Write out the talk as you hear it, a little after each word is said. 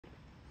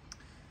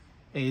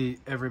Hey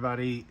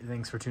everybody,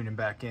 thanks for tuning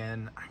back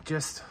in. I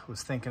just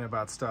was thinking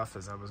about stuff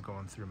as I was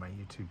going through my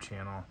YouTube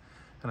channel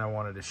and I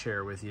wanted to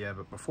share with you.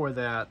 But before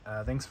that,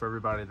 thanks for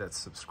everybody that's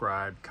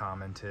subscribed,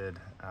 commented,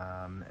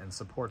 and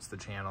supports the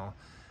channel.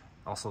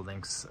 Also,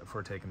 thanks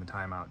for taking the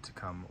time out to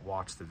come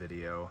watch the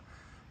video.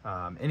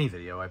 Any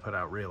video I put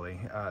out, really.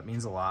 It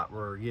means a lot.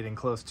 We're getting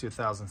close to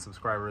 1,000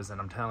 subscribers,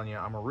 and I'm telling you,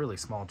 I'm a really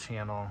small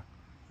channel.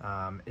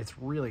 It's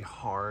really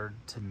hard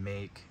to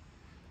make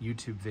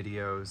YouTube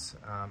videos,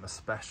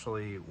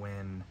 especially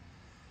when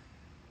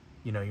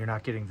you're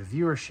not getting the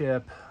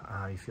viewership,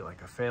 you feel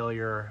like a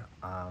failure,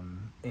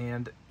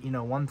 and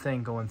one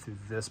thing going through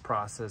this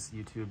process,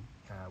 YouTube,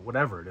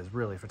 whatever it is,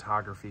 really,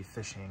 photography,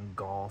 fishing,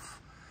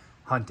 golf,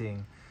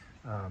 hunting,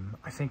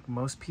 I think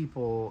most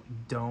people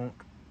don't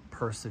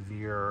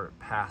persevere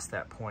past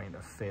that point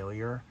of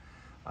failure.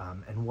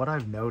 And what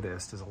I've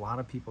noticed is a lot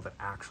of people that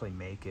actually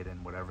make it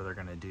in whatever they're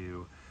going to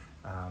do,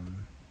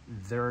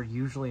 they're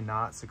usually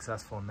not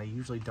successful, and they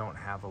usually don't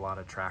have a lot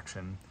of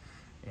traction,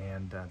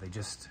 and they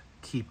just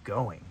keep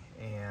going.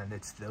 And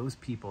it's those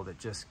people that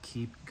just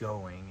keep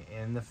going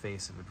in the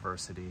face of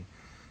adversity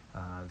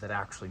that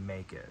actually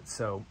make it.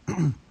 So,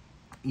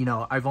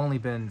 I've only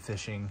been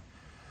fishing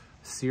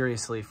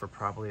seriously for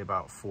probably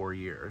about 4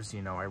 years.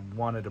 I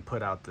wanted to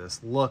put out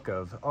this look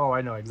of, oh,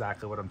 I know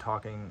exactly what I'm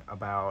talking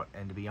about.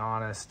 And to be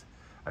honest,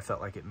 I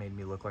felt like it made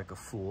me look like a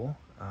fool.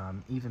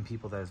 Even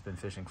people that have been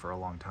fishing for a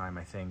long time,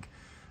 I think,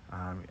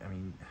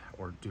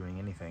 or doing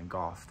anything,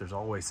 golf, there's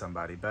always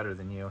somebody better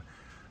than you.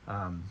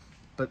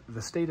 But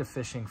the state of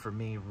fishing for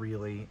me,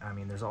 really,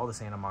 there's all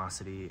this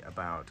animosity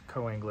about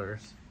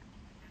co-anglers.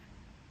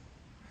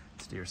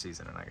 It's deer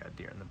season and I got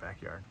deer in the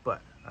backyard,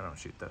 but I don't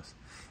shoot those.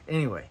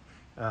 Anyway,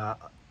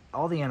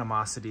 all the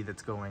animosity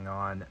that's going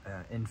on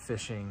in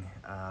fishing,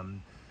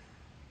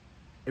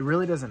 it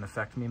really doesn't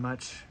affect me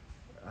much.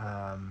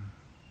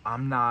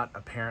 I'm not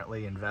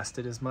apparently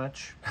invested as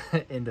much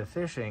into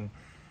fishing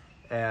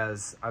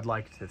as I'd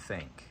like to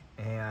think.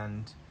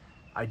 And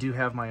I do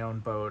have my own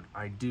boat.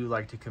 I do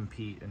like to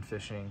compete in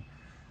fishing,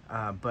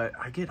 but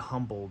I get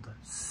humbled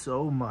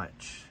so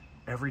much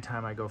every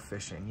time I go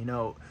fishing.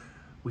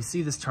 We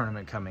see this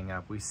tournament coming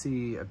up. We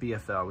see a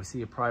BFL, we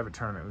see a private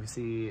tournament, we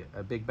see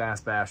a Big Bass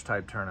Bash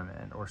type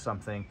tournament or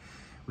something.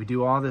 We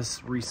do all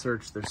this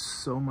research. There's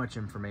so much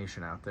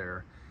information out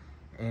there.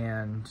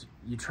 And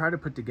you try to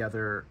put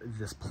together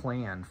this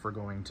plan for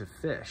going to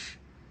fish.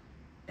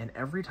 And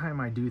every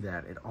time I do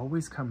that, it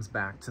always comes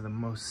back to the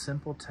most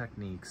simple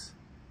techniques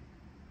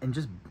and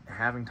just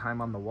having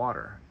time on the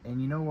water.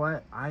 And you know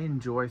what? I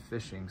enjoy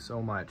fishing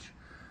so much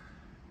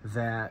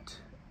that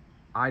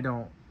I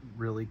don't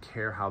really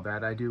care how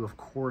bad I do. Of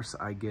course,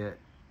 I get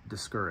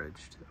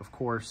discouraged. Of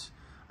course,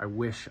 I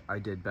wish I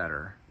did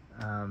better.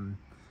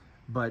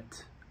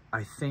 But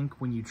I think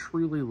when you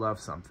truly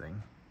love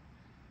something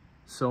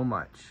so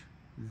much,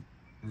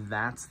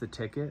 that's the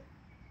ticket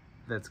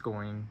that's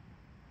going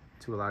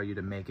to allow you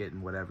to make it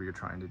in whatever you're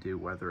trying to do,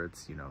 whether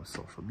it's,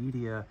 social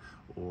media,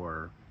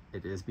 or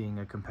it is being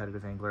a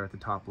competitive angler at the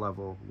top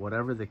level,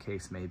 whatever the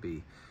case may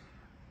be.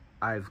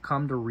 I've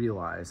come to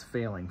realize,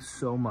 failing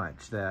so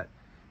much, that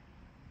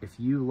if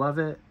you love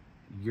it,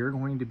 you're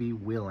going to be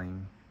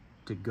willing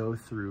to go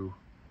through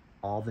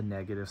all the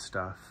negative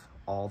stuff,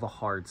 all the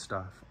hard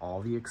stuff,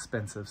 all the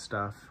expensive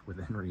stuff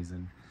within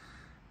reason,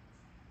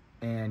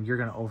 and you're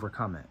going to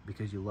overcome it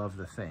because you love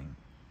the thing.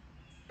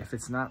 If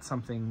it's not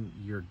something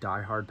you're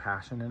diehard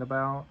passionate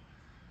about,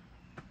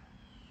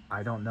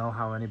 I don't know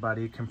how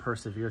anybody can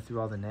persevere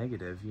through all the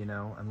negative,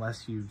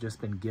 unless you've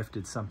just been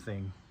gifted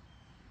something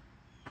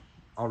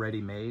already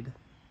made,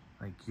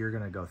 like you're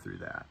going to go through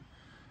that.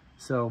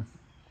 So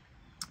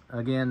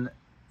again,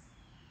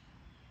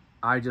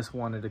 I just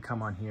wanted to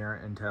come on here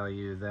and tell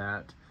you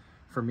that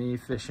for me,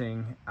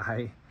 fishing,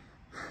 I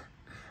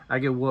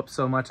get whooped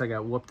so much. I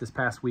got whooped this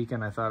past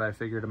weekend. I thought I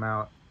figured them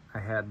out. I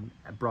had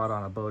brought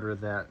on a boater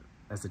that,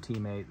 as a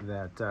teammate,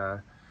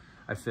 that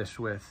I fished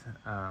with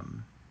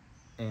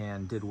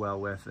and did well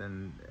with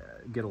and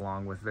get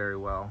along with very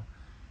well.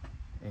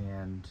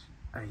 And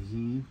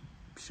he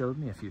showed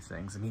me a few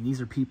things. These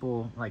are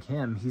people like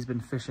him. He's been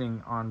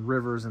fishing on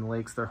rivers and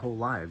lakes their whole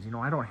lives.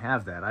 I don't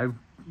have that. I've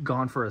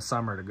gone for a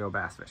summer to go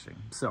bass fishing.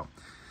 So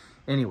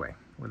anyway,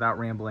 without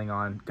rambling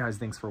on, guys,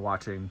 thanks for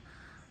watching.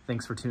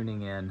 Thanks for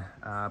tuning in.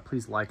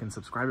 Please like and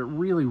subscribe. It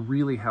really,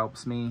 really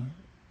helps me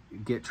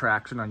get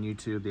traction on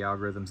YouTube. The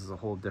algorithms is a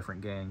whole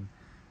different game.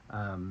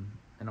 And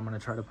I'm going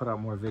to try to put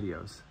out more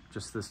videos.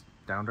 Just this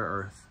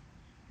down-to-earth,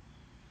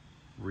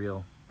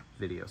 real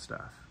video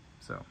stuff.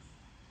 So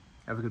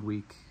have a good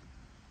week.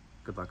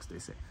 Good luck. Stay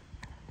safe.